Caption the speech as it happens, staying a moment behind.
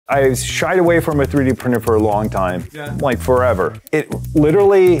I shied away from a 3D printer for a long time, like forever. It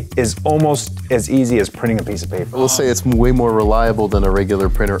literally is almost as easy as printing a piece of paper. We'll say it's way more reliable than a regular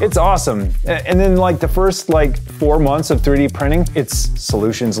printer. It's awesome. And then like the first like 4 months of 3D printing, it's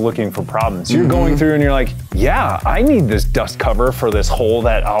solutions looking for problems. You're going through and you're like, yeah, I need this dust cover for this hole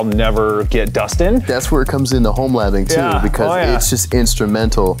that I'll never get dust in. That's where it comes into home labbing too, because it's just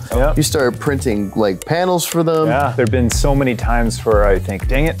instrumental. You start printing like panels for them. Yeah, there've been so many times where I think,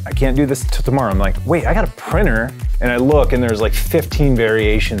 dang it, I can't do this till tomorrow. I'm like, wait, I got a printer. And I look and there's like 15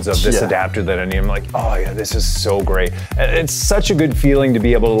 variations of this adapter that I need. I'm like, oh yeah, this is so great. And it's such a good feeling to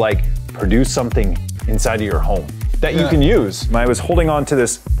be able to like produce something inside of your home that you can use. I was holding on to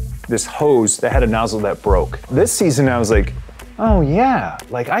this hose that had a nozzle that broke. This season I was like, oh yeah,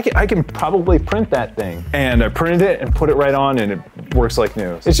 like I can probably print that thing. And I printed it and put it right on and it works like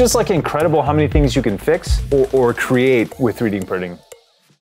new. It's just like incredible how many things you can fix or create with 3D printing.